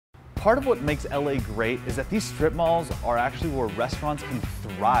Part of what makes LA great is that these strip malls are actually where restaurants can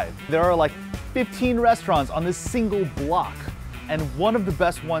thrive. There are like 15 restaurants on this single block. And one of the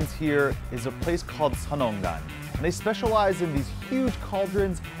best ones here is a place called Sunongan. And they specialize in these huge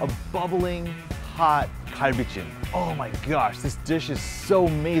cauldrons of bubbling, hot galbijjim. Oh my gosh, this dish is so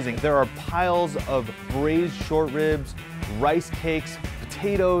amazing. There are piles of braised short ribs, rice cakes,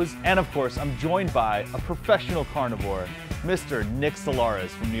 potatoes, and of course, I'm joined by a professional carnivore, Mr. Nick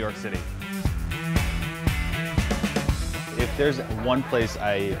Solaris from New York City. If there's one place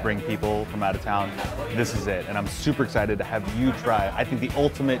I bring people from out of town, this is it. And I'm super excited to have you try, I think, the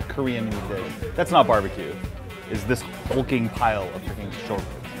ultimate Korean meat dish. That's not barbecue, is this hulking pile of freaking short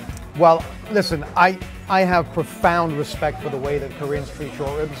ribs. Well, listen, I have profound respect for the way that Koreans treat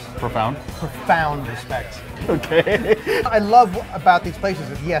short ribs. Profound? Profound respect. Okay. I love about these places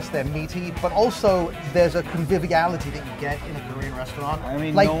is, yes, they're meaty, but also there's a conviviality that you get in a Korean restaurant. I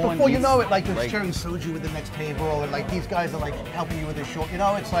mean, like, no before you know it, like, like, there's sharing soju with the next table, and like, these guys are like helping you with this short, you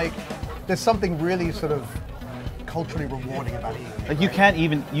know, it's like, there's something really sort of culturally rewarding about eating. Like, you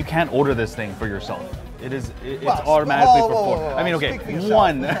can't order this thing for yourself. It's Well, automatically for whoa, four. I mean, okay, speak for yourself.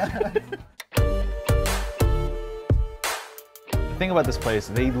 one. The thing about this place,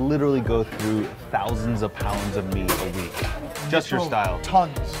 they literally go through thousands of pounds of meat a week. Just your style.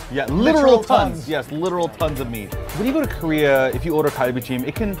 Tons. Yeah, literal tons. Yes, literal tons of meat. When you go to Korea, if you order galbijjim,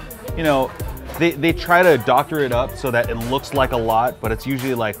 it can, you know, they try to doctor it up so that it looks like a lot, but it's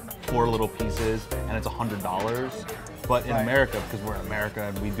usually like 4 little pieces and it's $100. But in America, because we're in America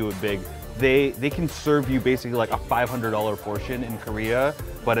and we do it big, they can serve you basically like a $500 portion in Korea,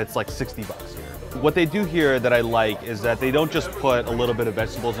 but it's like 60 bucks here. What they do here that I like is that they don't just put a little bit of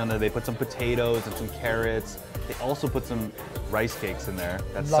vegetables in there, they put some potatoes and some carrots. They also put some rice cakes in there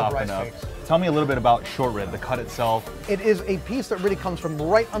that soften up. Cakes. Tell me a little bit about short rib, the cut itself. It is a piece that really comes from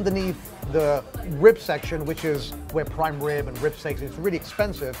right underneath the rib section, which is where prime rib and rib steaks is really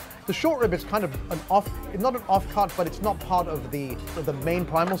expensive. The short rib is kind of not an off-cut, but it's not part of the main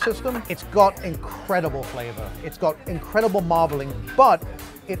primal system. It's got incredible flavor. It's got incredible marbling, but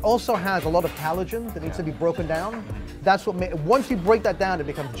it also has a lot of collagen that needs to be broken down. That's what once you break that down, it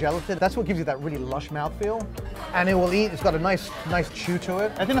becomes gelatin. That's what gives you that really lush mouthfeel. And it will eat. It's got a nice chew to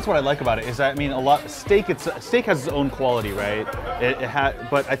it. I think that's what I like about it. Is that, I mean, steak has its own quality, right?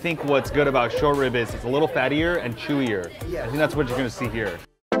 But I think what's good about short rib is it's a little fattier and chewier. Yes. I think that's what you're going to see here.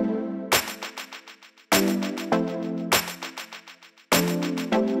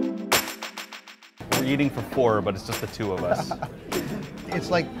 We're eating for 4, but it's just the 2 of us. It's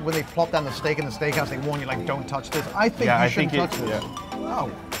like when they plop down the steak in the steakhouse, they warn you, like, don't touch this. I think you shouldn't touch this. Yeah.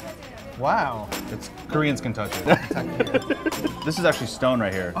 Oh, wow. Koreans can touch it. This is actually stone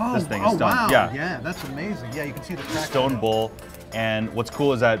right here. Oh, this thing is stone. Wow. Yeah. Yeah, that's amazing. Yeah, you can see the crack. Stone bowl. And what's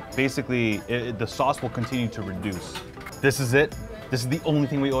cool is that basically the sauce will continue to reduce. This is it. This is the only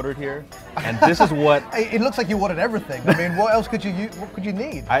thing we ordered here, and this is what. It looks like you ordered everything. I mean, what else could you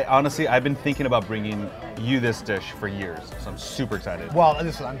need? I've been thinking about bringing you this dish for years, so I'm super excited. Well,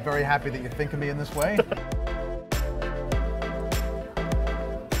 listen, I'm very happy that you think of me in this way.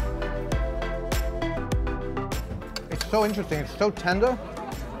 It's so interesting. It's so tender,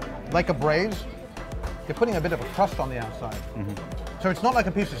 like a braise. You're putting a bit of a crust on the outside, so it's not like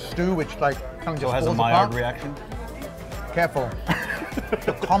a piece of stew, which like kind of just has a falls Maillard apart. reaction. Careful.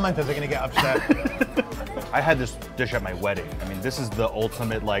 The commenters are going to get upset. I had this dish at my wedding. I mean, this is the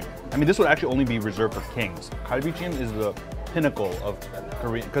ultimate, like, I mean, this would actually only be reserved for kings. Galbijjim is the pinnacle of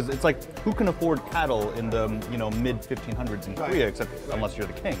Korean, because it's like, who can afford cattle in the, you know, mid 1500s in Korea, except unless you're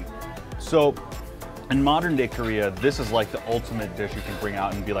the king. So, in modern day Korea, this is like the ultimate dish you can bring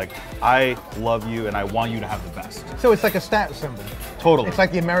out and be like, I love you and I want you to have the best. So it's like a status symbol. Totally. It's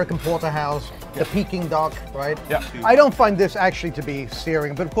like the American porterhouse, the Peking duck, right? Yeah. I don't find this actually to be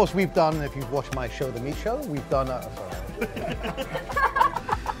searing, but of course we've done, if you've watched my show, The Meat Show, we've done,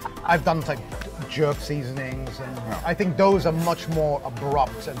 I've done like jerk seasonings, and I think those are much more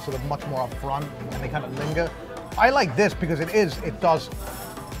abrupt and sort of much more upfront, and they kind of linger. I like this because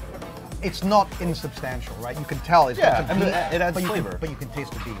it's not insubstantial, right? You can tell it's got some beef, it adds flavor. but you can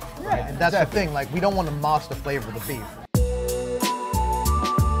taste the beef, Yeah, right? And that's exactly. the thing, like we don't want to mask the flavor of the beef.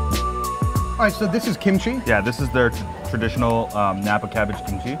 All right, so this is kimchi. Yeah, this is their traditional Napa cabbage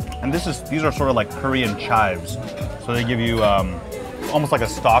kimchi. And these are sort of like Korean chives. So they give you almost like a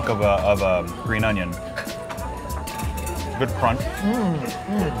stalk of a green onion. Good crunch.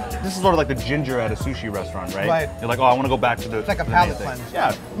 This is sort of like the ginger at a sushi restaurant, right? Right. You're like, oh, I want to go back to the. It's like a the palate main thing. cleanse.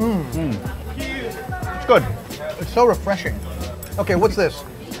 Yeah. It's good. It's so refreshing. Okay, what's this?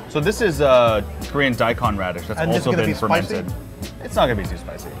 So this is Korean daikon radish that's And this is also gonna been be spicy? fermented. It's not gonna be too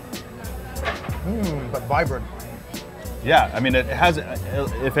spicy. but vibrant. Yeah, I mean, it has,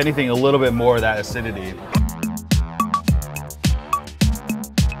 if anything, a little bit more of that acidity.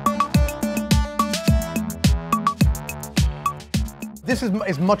 This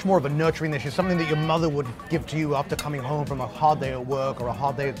is much more of a nurturing dish. It's something that your mother would give to you after coming home from a hard day at work or a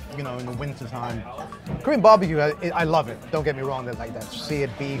hard day, you know, in the winter time. Korean barbecue, I love it. Don't get me wrong, there's like that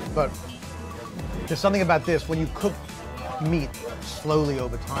seared beef, but there's something about this, when you cook meat slowly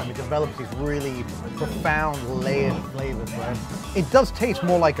over time, it develops these really profound layered flavors, right? It does taste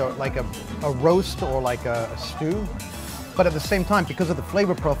more like a roast or like a stew, but at the same time, because of the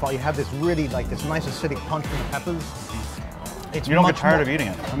flavor profile, you have this really like this nice acidic punch from the peppers. You don't get tired of eating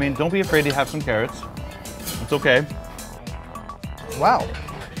it. I mean, don't be afraid to have some carrots. It's okay. Wow.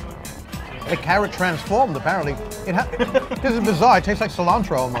 The carrot transformed, apparently. This is bizarre. It tastes like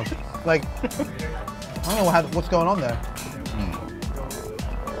cilantro almost. Like, I don't know what's going on there.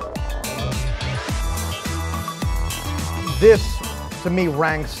 This, to me,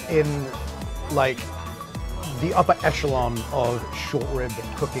 ranks in, like, the upper echelon of short rib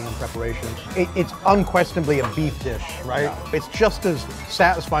cooking and preparation. It's unquestionably a beef dish, right? Yeah. It's just as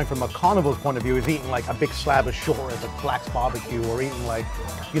satisfying from a carnival's point of view as eating like a big slab of short rib at Black's Barbecue, or eating like,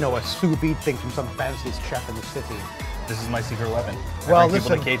 you know, a sous vide thing from some fanciest chef in the city. This is my secret weapon. Well, bring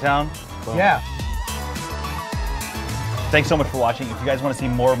people to K-Town. Yeah. Thanks so much for watching. If you guys want to see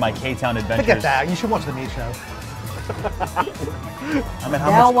more of my K-Town adventures. Forget that, you should watch the meat show. I mean,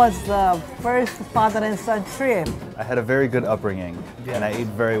 that was the first father and son trip. I had a very good upbringing, and I ate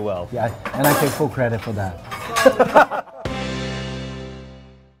very well. Yeah, and I take full credit for that.